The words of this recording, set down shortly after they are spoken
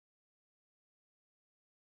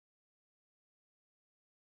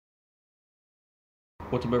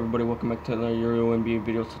What's up, everybody? Welcome back to another Euro NBA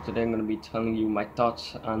video. So today I'm going to be telling you my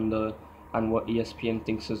thoughts on what ESPN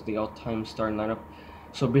thinks is the all-time starting lineup.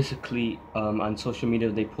 So basically, on social media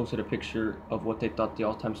they posted a picture of what they thought the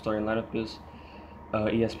all-time starting lineup is.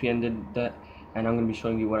 ESPN did that, and I'm going to be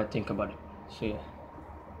showing you what I think about it. So yeah.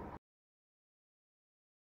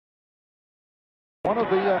 One of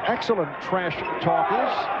the excellent trash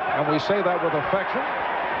talkers, and we say that with affection.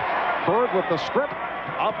 Bird with the script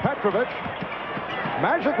of Petrovic.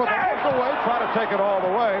 Magic with the look away, try to take it all the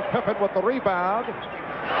way. Pippen with the rebound.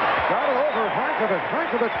 Got it over Frankovic.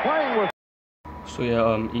 Frankovic playing with. So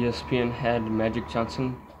yeah, ESPN had Magic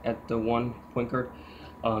Johnson at the point guard.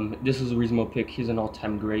 This is a reasonable pick. He's an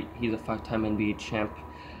all-time great. He's a 5-time NBA champ.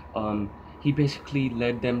 He basically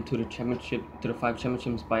led them to the 5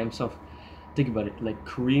 championships by himself. Think about it. Like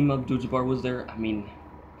Kareem Abdul-Jabbar was there. I mean,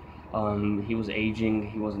 he was aging.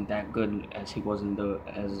 He wasn't that good as he was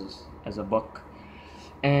as a Buck,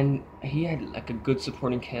 and he had like a good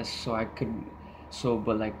supporting cast.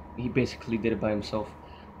 But like he basically did it by himself.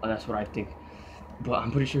 That's what I think. But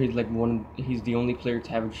I'm pretty sure he's the only player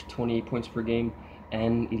to average 28 points per game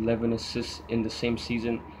and 11 assists in the same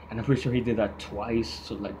season, and I'm pretty sure he did that twice.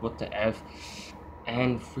 So like, what the F?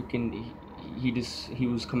 And freaking he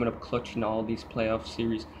was coming up clutch in all these playoff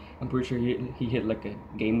series. I'm pretty sure he hit like a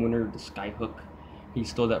game winner, the sky hook. He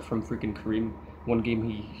stole that from freaking Kareem. One game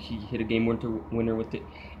he hit a game winner with it.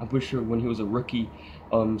 I'm pretty sure when he was a rookie,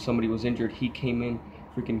 somebody was injured. He came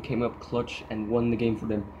up clutch and won the game for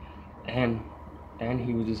them. And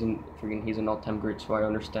he was just he's an all-time great. So I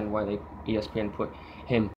understand why ESPN put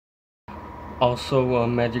him. Also,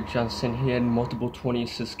 Magic Johnson, he had multiple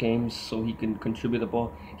 20-assist games, so he can contribute the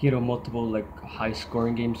ball. He had multiple like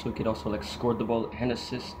high-scoring games, so he could also like score the ball and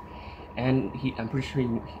assist. And I'm pretty sure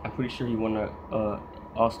he won a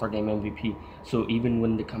All-Star Game MVP. So even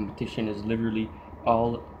when the competition is literally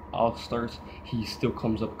all All-Stars, he still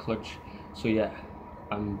comes up clutch. So yeah,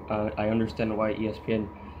 I understand why ESPN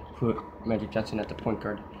put Magic Johnson at the point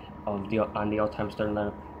guard on the all-time starting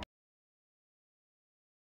lineup.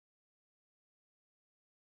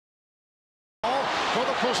 For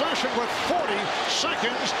the possession with 40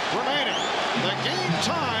 seconds remaining. The game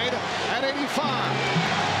tied at 85.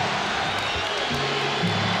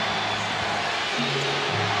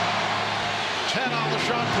 On the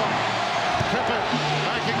shot clock. Pippen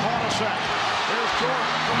backing Hornacek. Here's Jordan.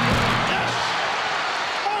 Yes!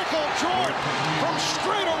 Michael Jordan from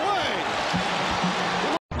straight away.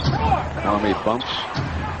 Army bumps.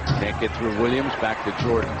 Can't get through Williams. Back to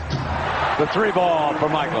Jordan. The 3-ball for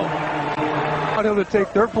Michael. Want him to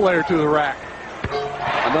take their player to the rack.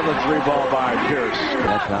 Another 3-ball by Pierce.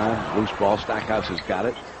 That time, loose ball. Stackhouse has got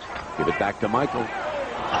it. Give it back to Michael.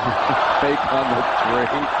 Fake on the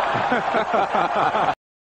 3.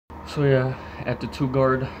 So yeah, at the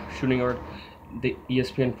shooting guard, the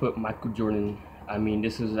ESPN put Michael Jordan. I mean,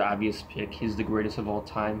 this is an obvious pick. He's the greatest of all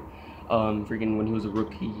time. When he was a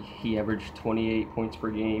rookie, he averaged 28 points per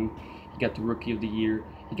game. He got the Rookie of the Year.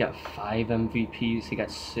 He got 5 MVPs. He got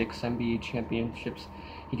 6 NBA championships.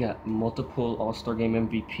 He got multiple All-Star Game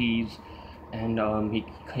MVPs, and he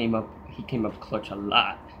came up clutch a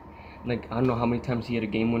lot. Like, I don't know how many times he had a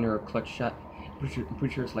game winner or a clutch shot. I'm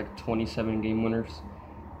pretty sure it's like 27 game winners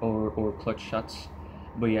or clutch shots.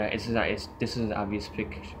 But yeah, this is an obvious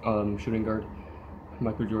pick. Shooting guard,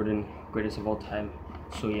 Michael Jordan, greatest of all time.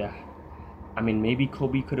 So yeah, I mean, maybe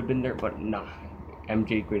Kobe could have been there, but nah,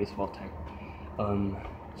 MJ, greatest of all time.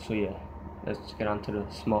 So yeah, let's get on to the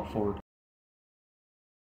small forward.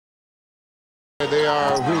 They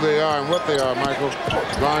are who they are and what they are, Michael.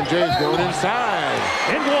 LeBron James going inside.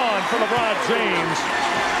 And one for LeBron James.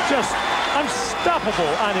 Just unstoppable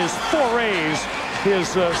on his forays, his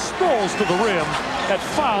strolls to the rim. That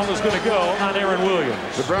foul is going to go on Aaron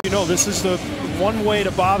Williams. You know, this is the one way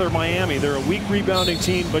to bother Miami. They're a weak rebounding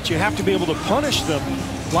team, but you have to be able to punish them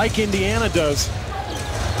like Indiana does.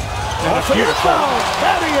 That's beautiful.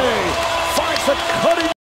 Battier finds the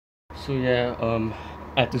cutting. So yeah,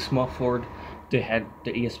 at the small forward, they had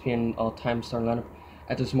the ESPN all-time starting lineup.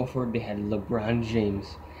 At the small forward, they had LeBron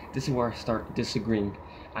James. This is where I start disagreeing.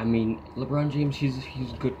 I mean, LeBron James, he's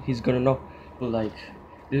good. He's good enough, but like,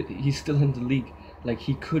 he's still in the league. Like,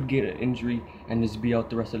 he could get an injury and just be out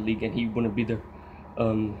the rest of the league, and he wouldn't be there.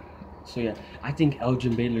 So yeah, I think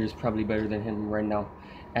Elgin Baylor is probably better than him right now.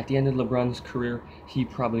 At the end of LeBron's career, he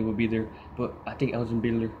probably will be there, but I think Elgin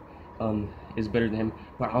Baylor is better than him.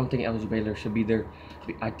 But I don't think Elgin Baylor should be there.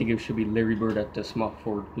 I think it should be Larry Bird at the small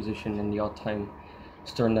forward position in the all-time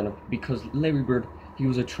starting lineup, because Larry Bird, he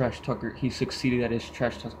was a trash talker. He succeeded at his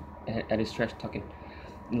trash talking.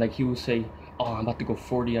 Like, he would say, "Oh, I'm about to go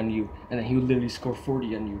 40 on you," and then he would literally score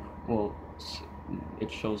 40 on you. Well,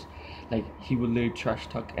 it shows like he would literally trash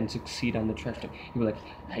talk and succeed on the trash talk. He would like,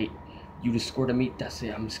 "Hey, you just scored on me. That's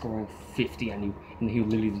it. I'm scoring 50 on you," and he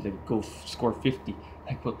would literally like go score 50.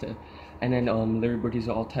 Like what the? And then Larry Bird, he's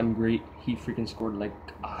an all-time great. He freaking scored like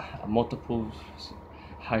multiple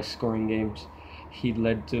high-scoring games. He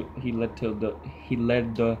led the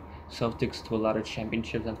Celtics to a lot of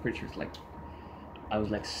championships. I'm pretty sure it's like I was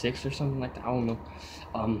like 6 or something like that. I don't know.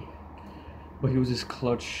 But he was just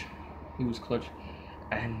clutch. He was clutch,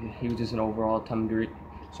 and he was just an overall time great.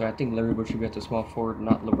 So I think Larry Bird should be at the small forward,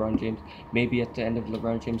 not LeBron James. Maybe at the end of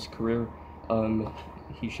LeBron James' career,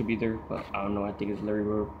 he should be there. But I don't know. I think it's Larry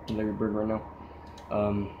Bird right now.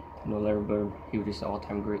 Larry Bird, he was just an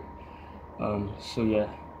all-time great. So yeah,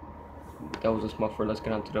 that was a small forward. Let's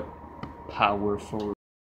get on to the power forward.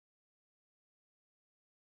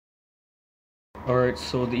 Alright,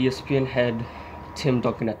 so the ESPN had Tim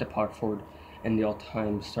Duncan at the power forward and the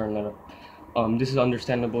all-time starting lineup. This is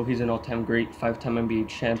understandable. He's an all-time great, 5-time NBA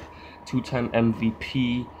champ, 2-time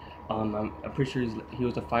MVP. I'm pretty sure he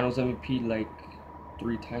was the Finals MVP like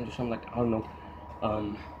 3 times or something. Like I don't know.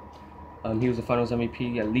 He was the Finals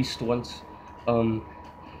MVP at least once.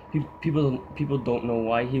 People don't know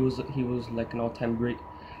why he was like an all-time great,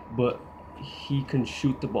 but he can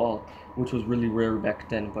shoot the ball, which was really rare back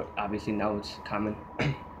then. But obviously now it's common.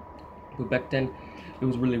 But back then, it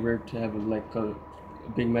was really rare to have like a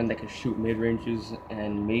big man that could shoot mid ranges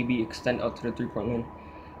and maybe extend out to the 3-point line.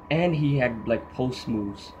 And he had like post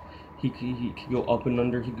moves. He could go up and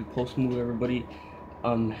under. He could post move everybody.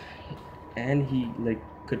 And he like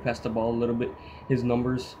could pass the ball a little bit. His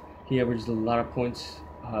numbers, he averaged a lot of points,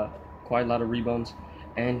 quite a lot of rebounds,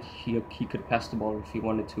 and he could pass the ball if he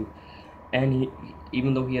wanted to. And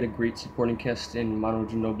even though he had a great supporting cast in Manu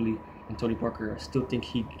Ginobili and Tony Parker, I still think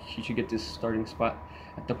he should get this starting spot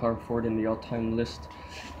at the power forward in the all-time list,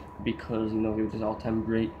 because he was just all-time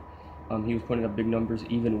great. He was putting up big numbers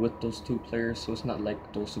even with those 2 players, so it's not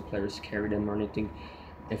like those 2 players carried him or anything.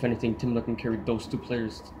 If anything, Tim Duncan carried those 2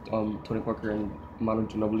 players, Tony Parker and Manu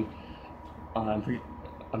Ginobili. I'm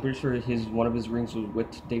pretty sure one of his rings was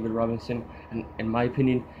with David Robinson, and in my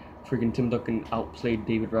opinion, freaking Tim Duncan outplayed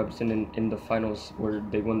David Robinson in the finals where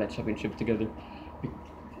they won that championship together,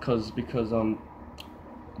 because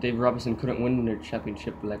David Robinson couldn't win their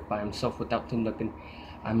championship like by himself without Tim Duncan.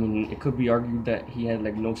 I mean, it could be argued that he had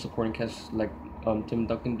like no supporting cast like Tim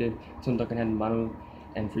Duncan did. Tim Duncan had Manu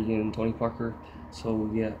and freaking Tony Parker. So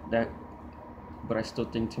yeah, but I still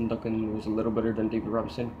think Tim Duncan was a little better than David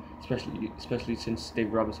Robinson, especially since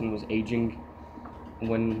David Robinson was aging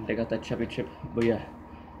when they got that championship. But yeah,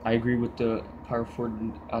 I agree with the power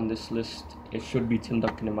forward on this list. It should be Tim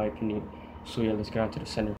Duncan in my opinion. So yeah, let's get on to the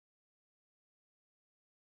center.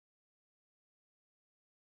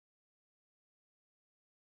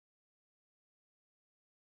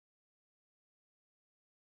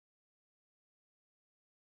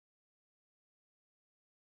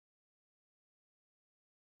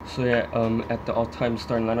 So yeah, at the all-time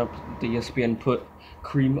starting lineup, the ESPN put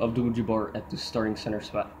Kareem Abdul-Jabbar at the starting center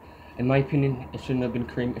spot. In my opinion, it shouldn't have been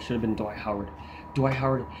Kareem. It should have been Dwight Howard. Dwight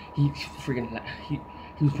Howard, he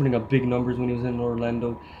was putting up big numbers when he was in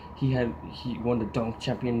Orlando. He won the dunk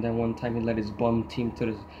champion that one time. He led his bum team to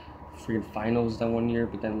the freaking finals that one year,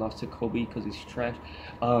 but then lost to Kobe because he's trash.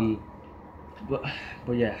 But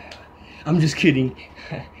yeah, I'm just kidding.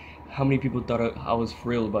 How many people thought I was for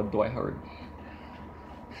real about Dwight Howard?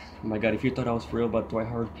 Oh my God, if you thought I was for real about Dwight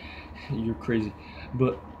Howard, you're crazy.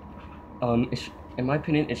 But in my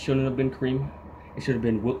opinion, it shouldn't have been Kareem. It should have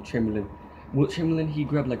been Wilt Chamberlain. Wilt Chamberlain, he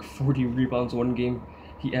grabbed like 40 rebounds one game.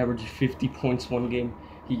 He averaged 50 points one game.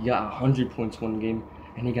 He got 100 points one game,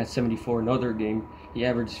 and he got 74 another game. He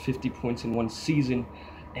averaged 50 points in one season,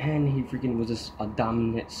 and he freaking was just a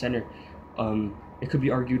dominant center. It could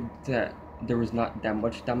be argued that there was not that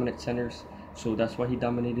much dominant centers, so that's why he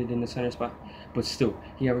dominated in the center spot. But still,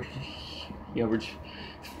 he averaged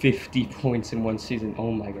 50 points in one season.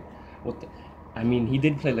 Oh my God, what the? I mean, he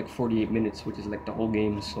did play like 48 minutes, which is like the whole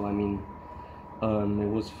game. So I mean, it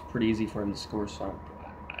was pretty easy for him to score. So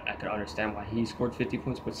I could understand why he scored 50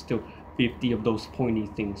 points, but still 50 of those pointy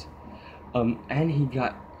things. And he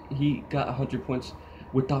got 100 points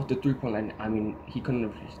without the 3-point line. I mean, he couldn't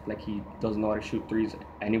have, like, he doesn't know how to shoot threes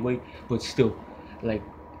anyway, but still, like,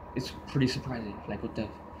 it's pretty surprising. Like, what the?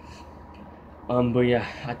 But yeah,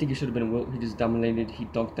 I think it should have been Wilt. He just dominated. He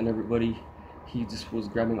dunked on everybody. He just was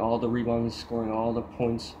grabbing all the rebounds, scoring all the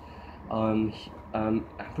points. I'm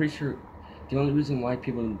pretty sure the only reason why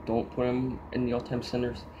people don't put him in the all-time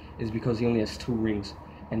centers is because he only has 2 rings,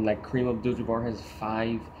 and like Kareem Abdul-Jabbar has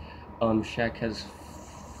 5. Shaq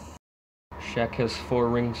has 4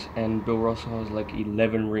 rings and Bill Russell has like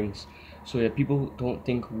 11 rings. So yeah, people don't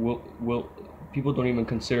think people don't even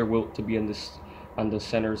consider Wilt to be on the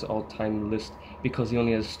center's all-time list because he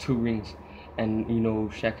only has 2 rings, and you know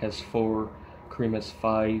Shaq has 4, Kareem has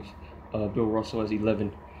 5, Bill Russell has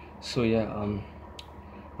 11. So yeah,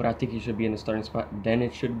 but I think he should be in the starting spot. Then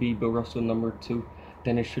it should be Bill Russell number 2.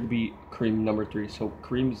 Then it should be Kareem number 3. So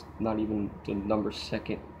Kareem's not even the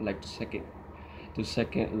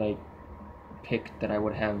second pick that I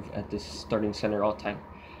would have at this starting center all time.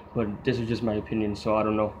 But this is just my opinion, so I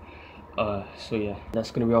don't know. So yeah, that's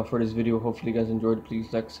gonna be all for this video. Hopefully you guys enjoyed.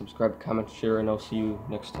 Please like, subscribe, comment, share, and I'll see you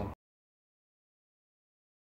next time.